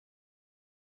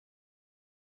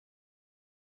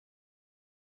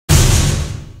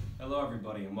Hello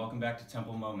everybody and welcome back to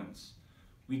Temple Moments.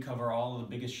 We cover all of the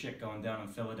biggest shit going down in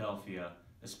Philadelphia,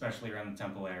 especially around the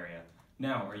Temple area.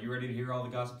 Now, are you ready to hear all the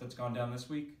gossip that's gone down this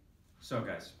week? So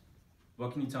guys,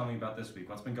 what can you tell me about this week?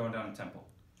 What's been going down in Temple?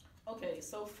 Okay,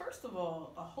 so first of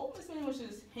all, a homeless man was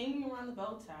just hanging around the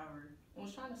bell tower and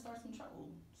was trying to start some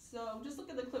trouble. So just look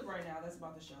at the clip right now that's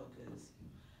about to show, because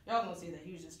y'all gonna see that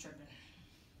he was just tripping.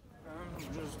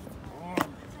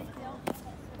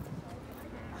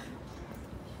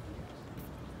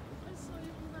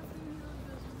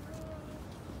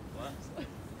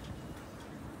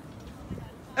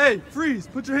 Hey, freeze!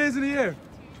 Put your hands in the air!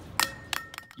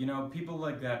 You know, people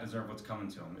like that deserve what's coming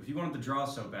to them. If he wanted to draw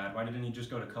so bad, why didn't he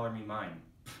just go to Color Me Mine?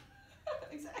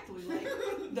 Exactly,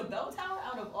 like, the bell tower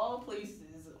out of all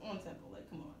places on Temple, like,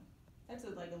 come on. That's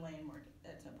like a landmark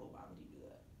at Temple, why would he do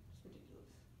that? It's ridiculous.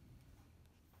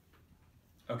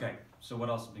 Okay, so what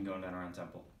else has been going down around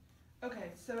Temple?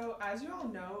 Okay, so as you all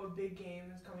know, a big game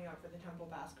is coming up for the Temple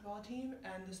basketball team,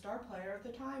 and the star player at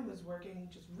the time was working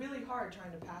just really hard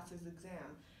trying to pass his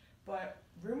exam. But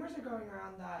rumors are going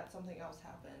around that something else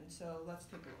happened, so let's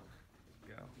take a look.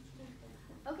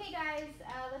 Go. Okay guys,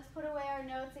 let's put away our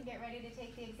notes and get ready to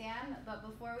take the exam. But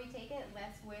before we take it,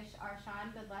 let's wish our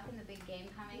Sean good luck in the big game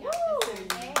coming up this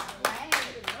Thursday. Right?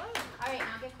 Alright,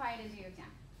 now get quiet and do your exam.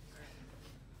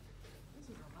 This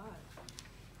is a lot.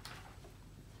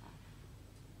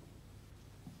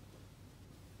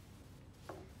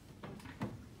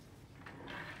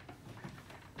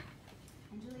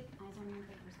 Angelique, eyes on your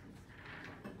papers, please.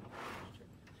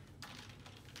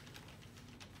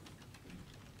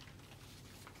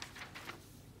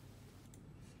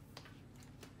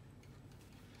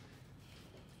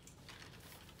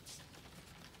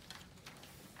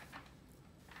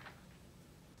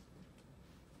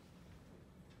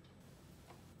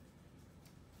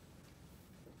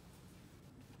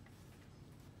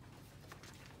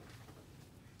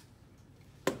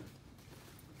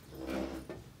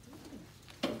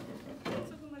 It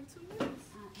took him like 2 minutes.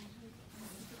 Angelique,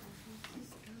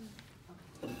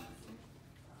 okay.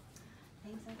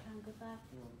 Thanks, Sean. Good luck.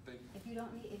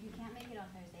 If you can't make it on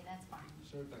Thursday, that's fine.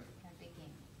 Sure thing. Got a big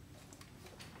game.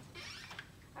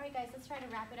 Alright guys, let's try to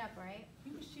wrap it up, alright?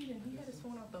 He was cheating, he had his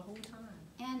phone out the whole time.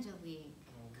 Angelique,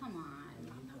 come on.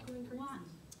 I'm not going crazy.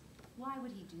 Why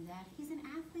would he do that? He's an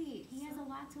athlete. He has a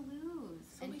lot to lose.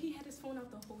 So he had his phone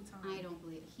out the whole time. I don't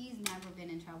believe it. He's never been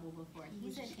in trouble before.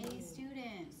 He's an A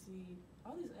student. See,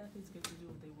 all these athletes get to do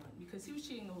what they want because he was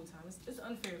cheating the whole time. It's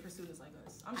unfair for students like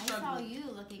us. I saw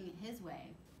you looking his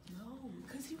way. No,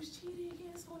 because he was cheating. He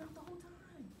had his phone out the whole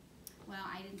time. Well,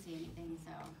 I didn't see anything,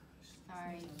 so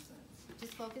sorry. Makes no sense.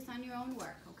 Just focus on your own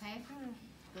work, okay?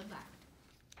 Good luck.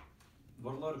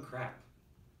 What a load of crap.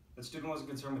 That student wasn't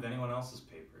concerned with anyone else's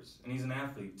papers. And he's an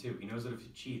athlete too. He knows that if he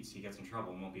cheats, he gets in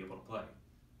trouble and won't be able to play.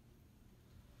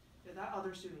 Yeah, that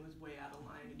other student was way out of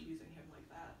line accusing him like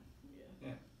that.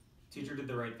 Yeah. Teacher did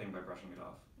the right thing by brushing it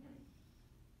off.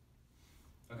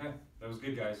 Okay, that was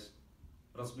good, guys.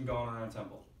 What else has been going on around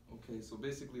Temple? Okay, so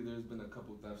basically there's been a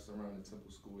couple thefts around the Temple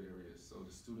school areas, so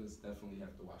the students definitely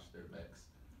have to watch their backs.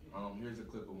 Here's a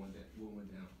clip of what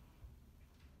went down.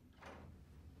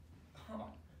 Huh.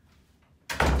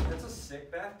 That's a sick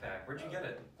backpack. Where'd you get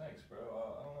it? Thanks, bro.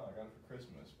 I don't know. I got it for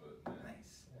Christmas, but yeah.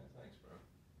 Nice. Yeah, thanks, bro.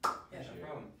 Yeah, no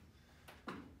problem.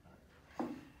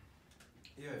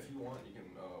 Yeah, if you want, you can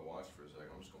watch for a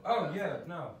second. I'm just going. Oh, yeah,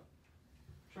 no.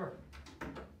 Sure.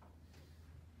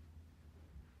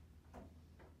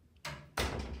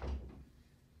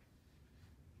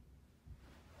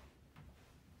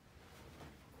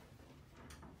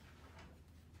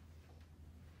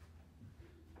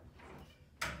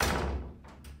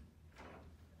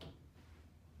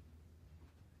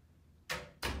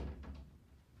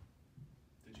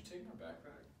 Did you take my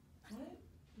backpack? What?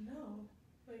 No.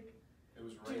 Like, It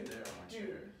was right Dude, there on my dude.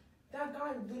 chair. that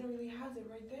guy literally has it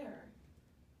right there.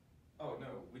 Oh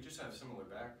no, we just have similar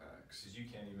backpacks. Cause you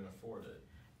can't even afford it.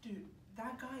 Dude,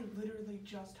 that guy literally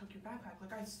just took your backpack.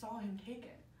 Like, I saw him take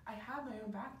it. I have my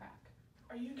own backpack.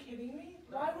 Are you kidding me?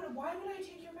 No. Why would I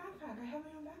take your backpack? I have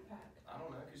my own backpack. I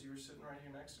don't know, cause you were sitting right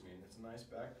here next to me, and it's a nice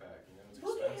backpack. You know, it's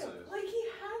Look at him. expensive. Like, he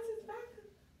has his backpack.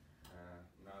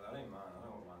 No, that ain't mine. I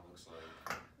know what mine looks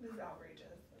like. This is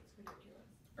outrageous. That's ridiculous.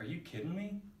 Are you kidding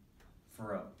me?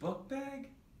 For a book bag?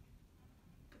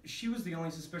 She was the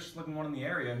only suspicious looking one in the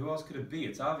area. Who else could it be?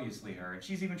 It's obviously her. And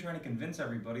she's even trying to convince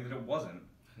everybody that it wasn't.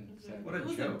 What a It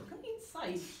was joke. a plain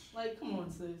sight. Like, come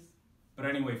on, sis. But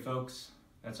anyway, folks,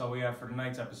 that's all we have for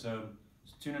tonight's episode.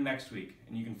 So tune in next week,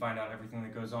 and you can find out everything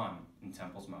that goes on in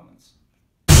Temple's Moments.